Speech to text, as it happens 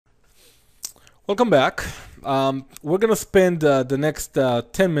Welcome back. We're going to spend the next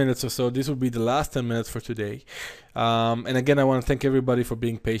 10 minutes or so. This will be the last 10 minutes for today. And again, I want to thank everybody for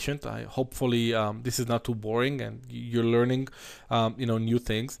being patient. Hopefully, this is not too boring and you're learning, new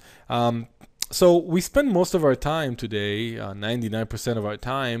things. So we spend most of our time today, 99% of our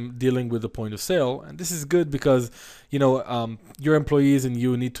time, dealing with the point of sale. And this is good because, your employees and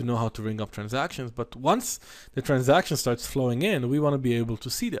you need to know how to ring up transactions. But once the transaction starts flowing in, we want to be able to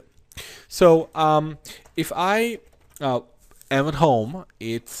see them. So if I am at home,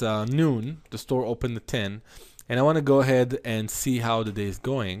 it's noon, the store opened at 10, and I want to go ahead and see how the day is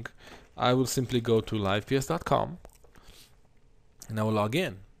going, I will simply go to liveps.com and I will log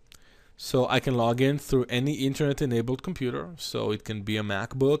in. So I can log in through any internet-enabled computer. So it can be a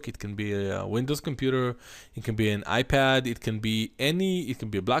MacBook, it can be a Windows computer, it can be an iPad, it can be a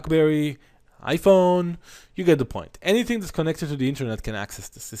BlackBerry, iPhone. You get the point. Anything that's connected to the internet can access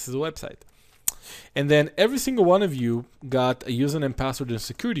this. This is a website. And then every single one of you got a username, password, and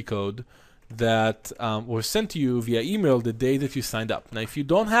security code that were sent to you via email the day that you signed up. Now, if you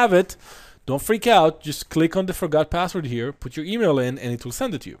don't have it, don't freak out. Just click on the forgot password here, put your email in, and it will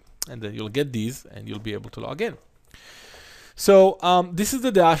send it to you. And then you'll get these, and you'll be able to log in. So this is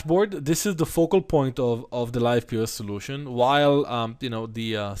the dashboard. This is the focal point of the Live POS solution. While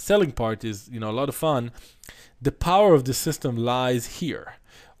the selling part is a lot of fun, the power of the system lies here,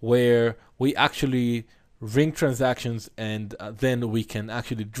 where we actually ring transactions and then we can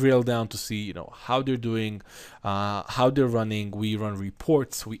actually drill down to see how they're doing, how they're running. We run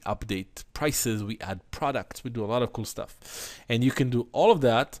reports, we update prices, we add products, we do a lot of cool stuff, and you can do all of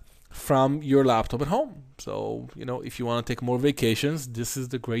that from your laptop at home. So, if you want to take more vacations, this is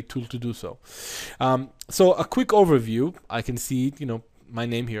the great tool to do so. So a quick overview, I can see, my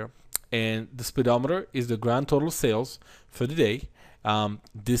name here, and the speedometer is the grand total sales for the day.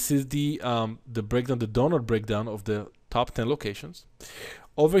 This is the breakdown, the donut breakdown of the top 10 locations.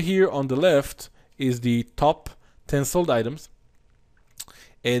 Over here on the left is the top 10 sold items,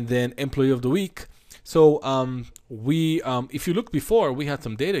 and then employee of the week. So if you look before, we had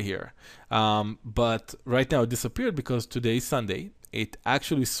some data here, but right now it disappeared because today is Sunday. It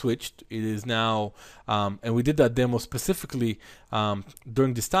actually switched. It is now, and we did that demo specifically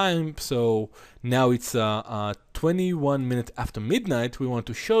during this time. So now it's 21 minutes after midnight. We want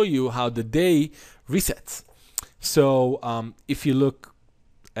to show you how the day resets. So if you look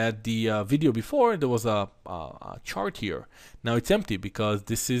at the video before, there was a chart here. Now it's empty because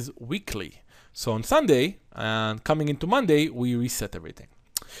this is weekly. So on Sunday and coming into Monday, we reset everything.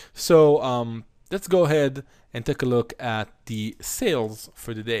 So let's go ahead and take a look at the sales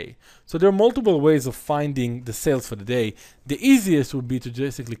for the day. So there are multiple ways of finding the sales for the day. The easiest would be to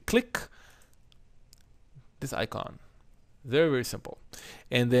basically click this icon. Very, very simple.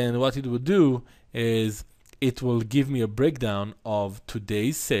 And then what it would do is it will give me a breakdown of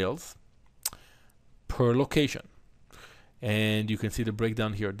today's sales per location. And you can see the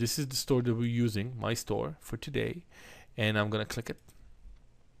breakdown here. This is the store that we're using, my store, for today. And I'm going to click it.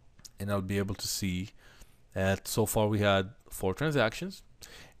 And I'll be able to see that so far we had 4 transactions.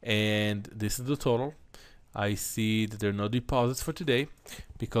 And this is the total. I see that there are no deposits for today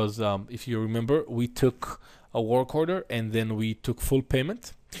because if you remember, we took a work order and then we took full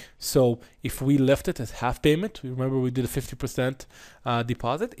payment. So if we left it as half payment, remember we did a 50%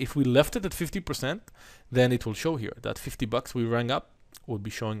 deposit. If we left it at 50%, then it will show here that $50 we rang up will be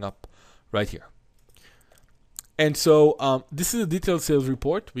showing up right here. And so this is a detailed sales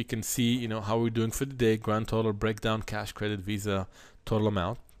report. We can see, how we're doing for the day, grand total, breakdown, cash, credit, Visa, total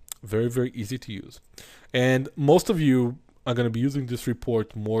amount. Very, very easy to use. And most of you are going to be using this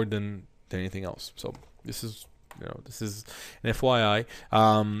report more than anything else. So this is an FYI.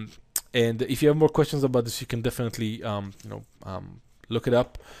 And if you have more questions about this, you can definitely, look it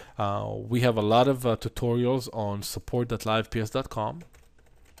up. We have a lot of tutorials on support.liveps.com.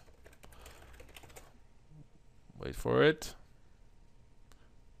 Wait for it.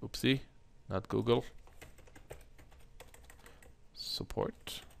 Oopsie, not Google.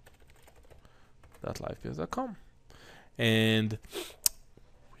 Support.liveps.com. And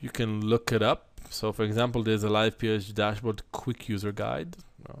you can look it up. So for example, there's a Live POS dashboard quick user guide.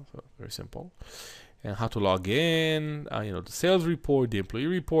 So very simple. And how to log in, the sales report, the employee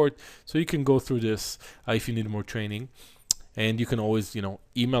report. So you can go through this if you need more training. And you can always,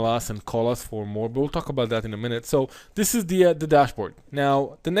 email us and call us for more. But we'll talk about that in a minute. So this is the dashboard.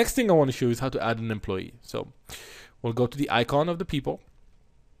 Now, the next thing I want to show you is how to add an employee. So we'll go to the icon of the people.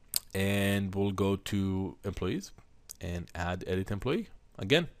 And we'll go to employees and add edit employee.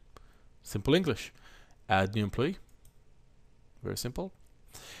 Again, simple English. Add new employee. Very simple.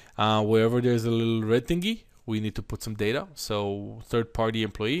 Wherever there's a little red thingy, we need to put some data. So third-party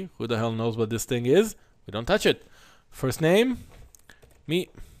employee, who the hell knows what this thing is? We don't touch it. First name, me.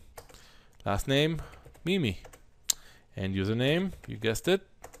 Last name, Mimi. And username, you guessed it,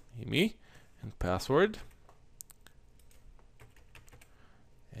 me. And password.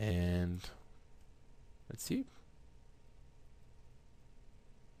 And let's see.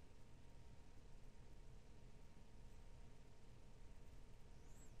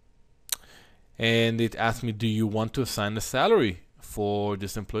 And it asked me, do you want to assign a salary for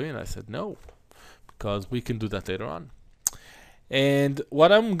this employee? And I said no, because we can do that later on. And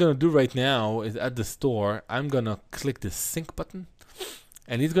what I'm gonna do right now is at the store, I'm gonna click the sync button,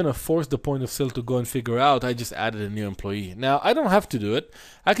 and it's gonna force the point of sale to go and figure out I just added a new employee. Now I don't have to do it.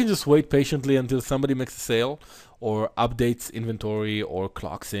 I can just wait patiently until somebody makes a sale or updates inventory or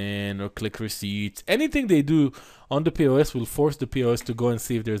clocks in or click receipts. Anything they do on the POS will force the POS to go and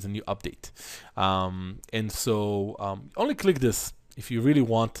see if there's a new update. And so only click this if you really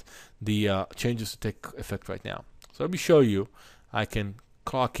want the changes to take effect right now. So let me show you. I can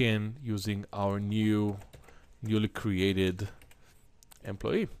clock in using our newly created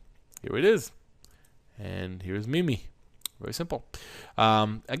employee. Here it is. And here's Mimi. Very simple.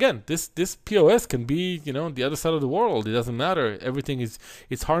 Again, this POS can be, on the other side of the world. It doesn't matter. Everything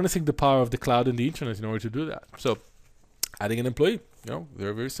it's harnessing the power of the cloud and the internet in order to do that. So adding an employee,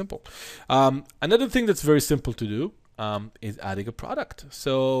 very, very simple. Another thing that's very simple to do is adding a product.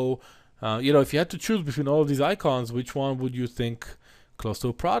 So, if you had to choose between all of these icons, which one would you think close to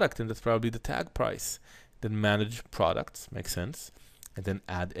a product? And that's probably the tag price. Then manage products, makes sense. And then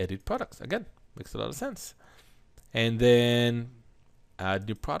add edit products. Again, makes a lot of sense. And then add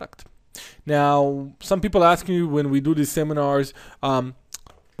new product. Now, some people ask me when we do these seminars,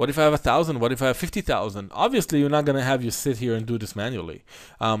 what if I have 1,000? What if I have 50,000? Obviously, you're not going to have you sit here and do this manually.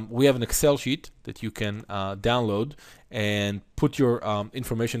 We have an Excel sheet that you can download and put your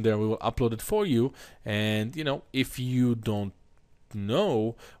information there. We will upload it for you. And, if you don't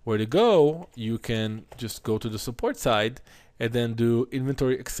know where to go, you can just go to the support side and then do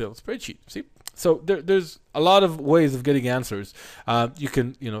inventory Excel spreadsheet. See? So there's a lot of ways of getting answers. You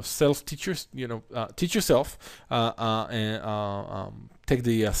can, self-teach teach yourself and take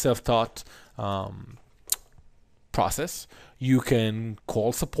the self-taught process. You can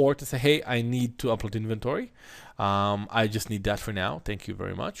call support and say, hey, I need to upload inventory. I just need that for now. Thank you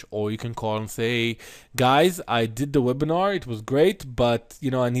very much. Or you can call and say, guys, I did the webinar. It was great, but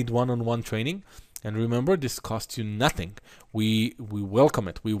I need one-on-one training. And remember, this costs you nothing. We welcome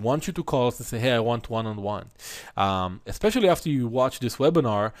it. We want you to call us and say, hey, I want one-on-one. Especially after you watch this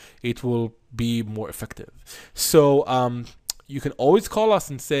webinar, it will be more effective. So you can always call us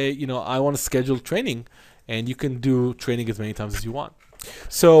and say, I want to schedule training. And you can do training as many times as you want.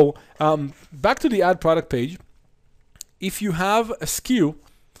 So back to the add product page. If you have a SKU,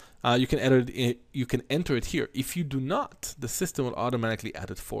 you can enter it here. If you do not, the system will automatically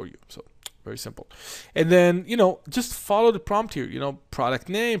add it for you. So very simple. And then, just follow the prompt here, product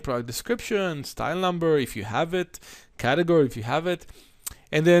name, product description, style number, if you have it, category, if you have it.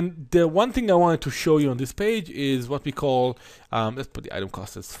 And then the one thing I wanted to show you on this page is what we call, let's put the item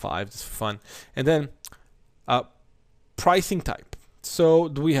cost as 5, just for fun. And then pricing type. So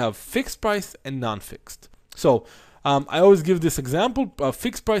do we have fixed price and non-fixed? So I always give this example.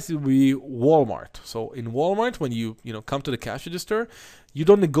 Fixed price will be Walmart. So in Walmart, when you come to the cash register, you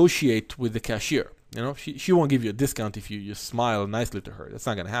don't negotiate with the cashier. She won't give you a discount if you just smile nicely to her. That's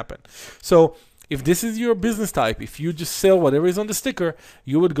not going to happen. So if this is your business type, if you just sell whatever is on the sticker,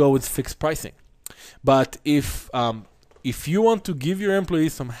 you would go with fixed pricing. But if you want to give your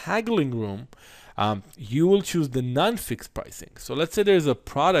employees some haggling room, you will choose the non-fixed pricing. So let's say there's a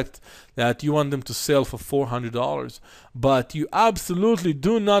product that you want them to sell for $400, but you absolutely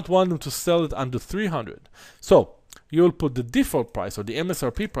do not want them to sell it under $300. So you will put the default price or the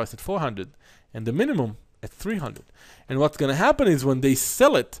MSRP price at $400 and the minimum at $300. And what's going to happen is when they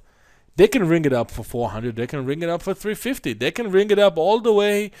sell it, they can ring it up for $400. They can ring it up for $350. They can ring it up all the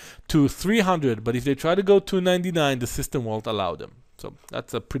way to $300. But if they try to go $299, the system won't allow them. So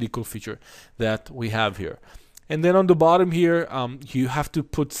that's a pretty cool feature that we have here. And then on the bottom here, you have to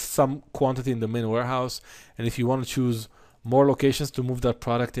put some quantity in the main warehouse. And if you want to choose more locations to move that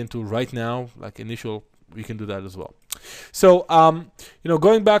product into right now, like initial, we can do that as well. So,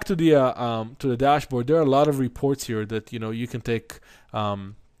 going back to the dashboard, there are a lot of reports here that, you can take,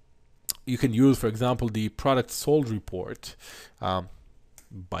 you can use, for example, the product sold report.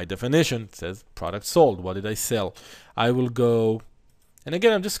 By definition, it says product sold. What did I sell? I will go. And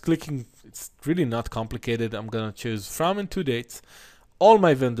again, I'm just clicking. It's really not complicated. I'm going to choose from and to dates. all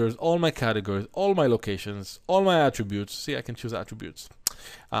my vendors, all my categories, all my locations, all my attributes. See, I can choose attributes,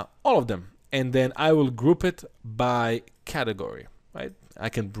 all of them. And then I will group it by category, right? I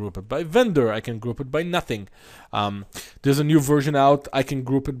can group it by vendor. I can group it by nothing. There's a new version out. I can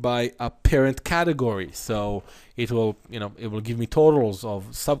group it by a parent category. So it will, it will give me totals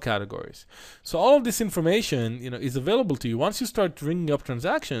of subcategories. So all of this information, is available to you. Once you start ringing up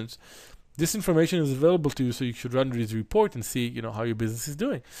transactions, this information is available to you. So you should run this report and see, how your business is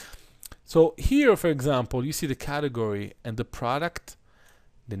doing. So here, for example, you see the category and the product,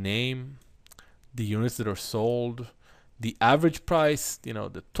 the name, the units that are sold, the average price,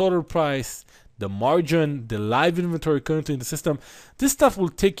 the total price, the margin, the live inventory currently in the system. This stuff will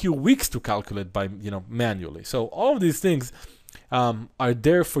take you weeks to calculate by, manually. So all of these things are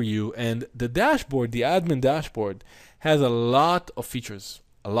there for you. And the dashboard, the admin dashboard, has a lot of features,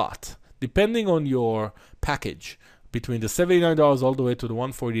 a lot. Depending on your package, between the $79 all the way to the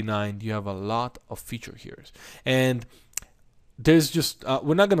 $149, you have a lot of feature here. And there's just,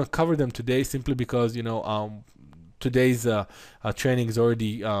 we're not going to cover them today simply because, today's training is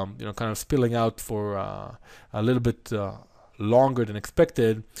already, kind of spilling out for a little bit longer than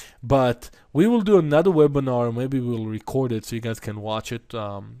expected. But we will do another webinar. Maybe we'll record it so you guys can watch it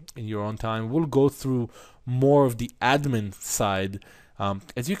in your own time. We'll go through more of the admin side.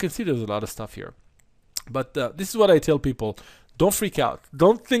 As you can see, there's a lot of stuff here. But this is what I tell people. Don't freak out.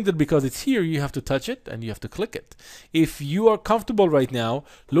 Don't think that because it's here, you have to touch it and you have to click it. If you are comfortable right now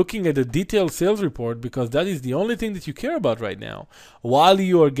looking at a detailed sales report, because that is the only thing that you care about right now, while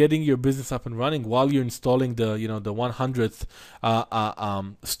you are getting your business up and running, while you're installing the, the 100th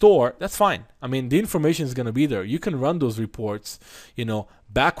store, that's fine. I mean, the information is going to be there. You can run those reports,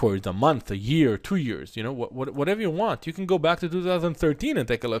 backwards, a month, a year, 2 years, whatever you want. You can go back to 2013 and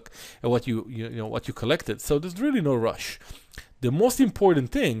take a look at what what you collected. So there's really no rush. The most important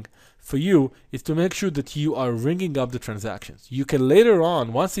thing for you is to make sure that you are ringing up the transactions. You can later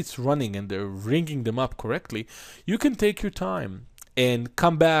on, once it's running and they're ringing them up correctly, you can take your time and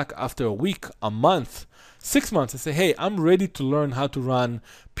come back after a week, a month, 6 months and say, hey, I'm ready to learn how to run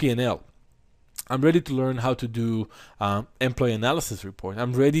P&L. I'm ready to learn how to do employee analysis report.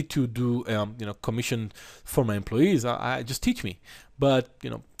 I'm ready to do commission for my employees. I just teach me. But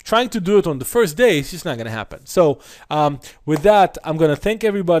trying to do it on the first day is just not going to happen. So with that, I'm going to thank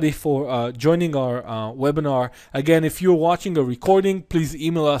everybody for joining our webinar. Again, if you're watching a recording, please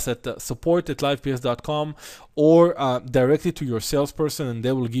email us at support@liveps.com or directly to your salesperson, and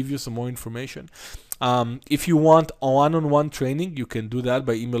they will give you some more information. If you want a one-on-one training, you can do that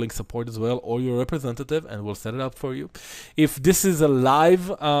by emailing support as well, or your representative, and we'll set it up for you. If this is a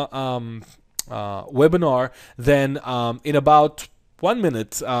live webinar, then in about 1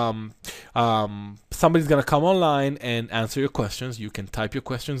 minute, somebody's going to come online and answer your questions. You can type your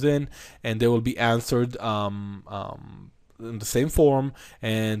questions in, and they will be answered in the same form.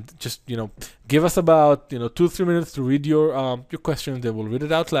 And just give us about 2-3 minutes to read your questions. They will read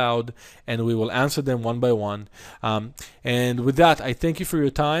it out loud, and we will answer them one by one. And with that, I thank you for your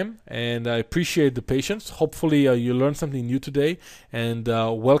time, and I appreciate the patience. Hopefully, you learned something new today. And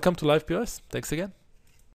welcome to Live POS. Thanks again.